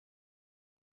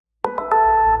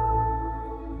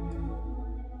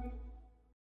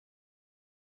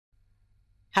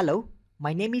Hello,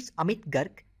 my name is Amit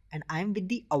Garg and I am with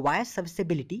the Avaya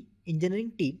Serviceability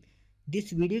Engineering team.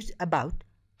 This video is about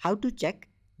how to check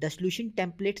the solution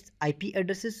template's IP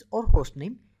addresses or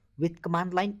hostname with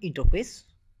command line interface.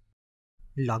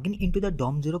 Logging into the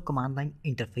DOM0 command line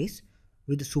interface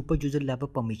with the super user level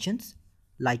permissions,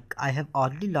 like I have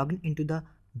already logged into the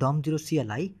DOM0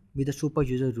 CLI with the super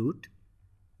user root.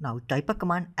 Now type a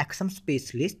command xm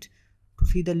space list to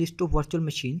see the list of virtual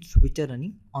machines which are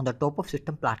running on the top of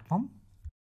system platform.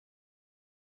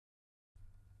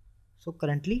 So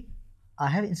currently I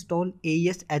have installed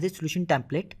AES as a solution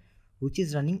template which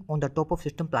is running on the top of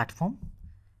system platform.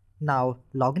 Now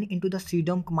logging into the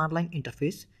cdom command line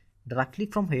interface directly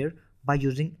from here by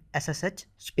using ssh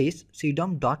space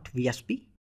cdom.vsp.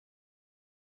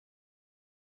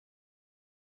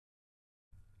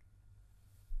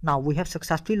 Now we have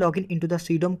successfully logged into the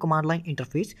cdom command line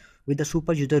interface with the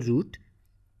super user root.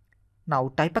 Now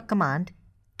type a command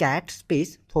cat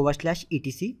space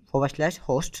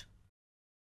 /etc/host.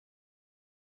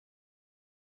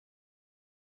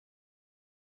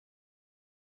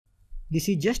 This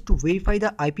is just to verify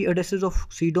the IP addresses of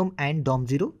cdom and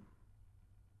dom0.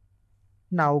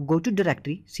 Now go to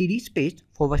directory cd space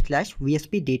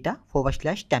 /vsp data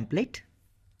 /template.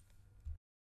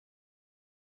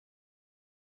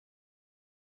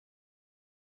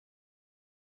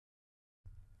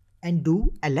 And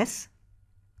do ls.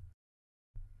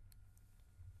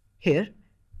 Here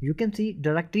you can see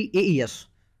directory AES.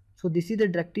 So this is the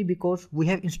directory because we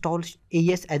have installed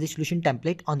AES as a solution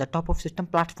template on the top of system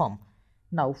platform.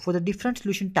 Now for the different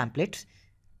solution templates,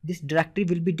 this directory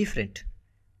will be different.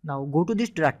 Now go to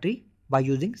this directory by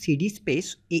using cd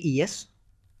space AES.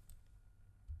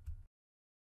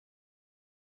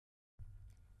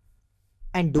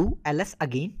 And do ls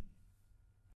again.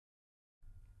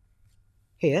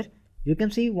 Here you can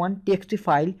see one txt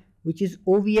file which is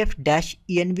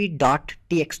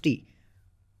ovf-env.txt.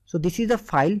 So this is a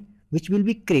file which will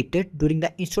be created during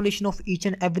the installation of each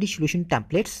and every solution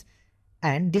templates,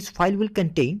 and this file will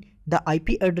contain the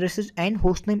IP addresses and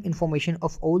hostname information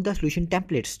of all the solution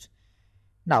templates.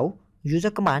 Now use a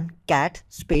command cat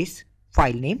space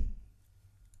filename.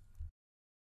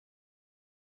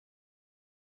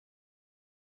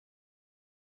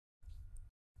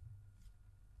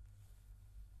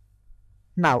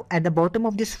 Now at the bottom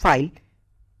of this file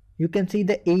you can see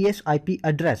the AES IP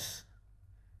address,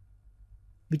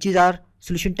 which is our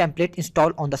solution template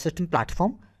installed on the system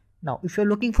platform. Now if you're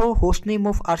looking for hostname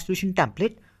of our solution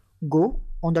template, go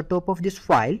on the top of this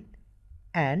file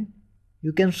and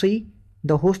you can see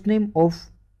the hostname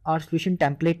of our solution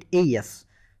template AES.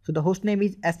 So the hostname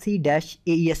is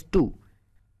sc-aes2.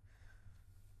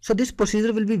 So this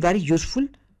procedure will be very useful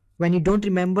when you don't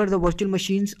remember the virtual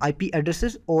machine's IP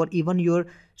addresses or even your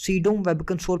cdom web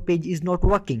console page is not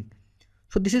working.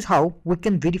 So this is how we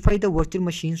can verify the virtual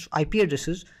machine's IP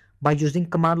addresses by using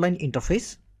command line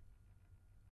interface.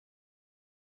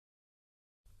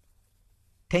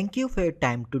 Thank you for your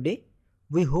time today.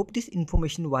 We hope this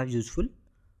information was useful.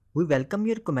 We welcome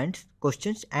your comments,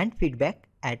 questions and feedback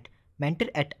at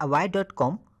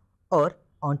mentor@avaya.com or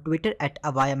on Twitter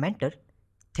 @Avaya Mentor.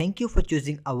 Thank you for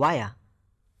choosing Avaya.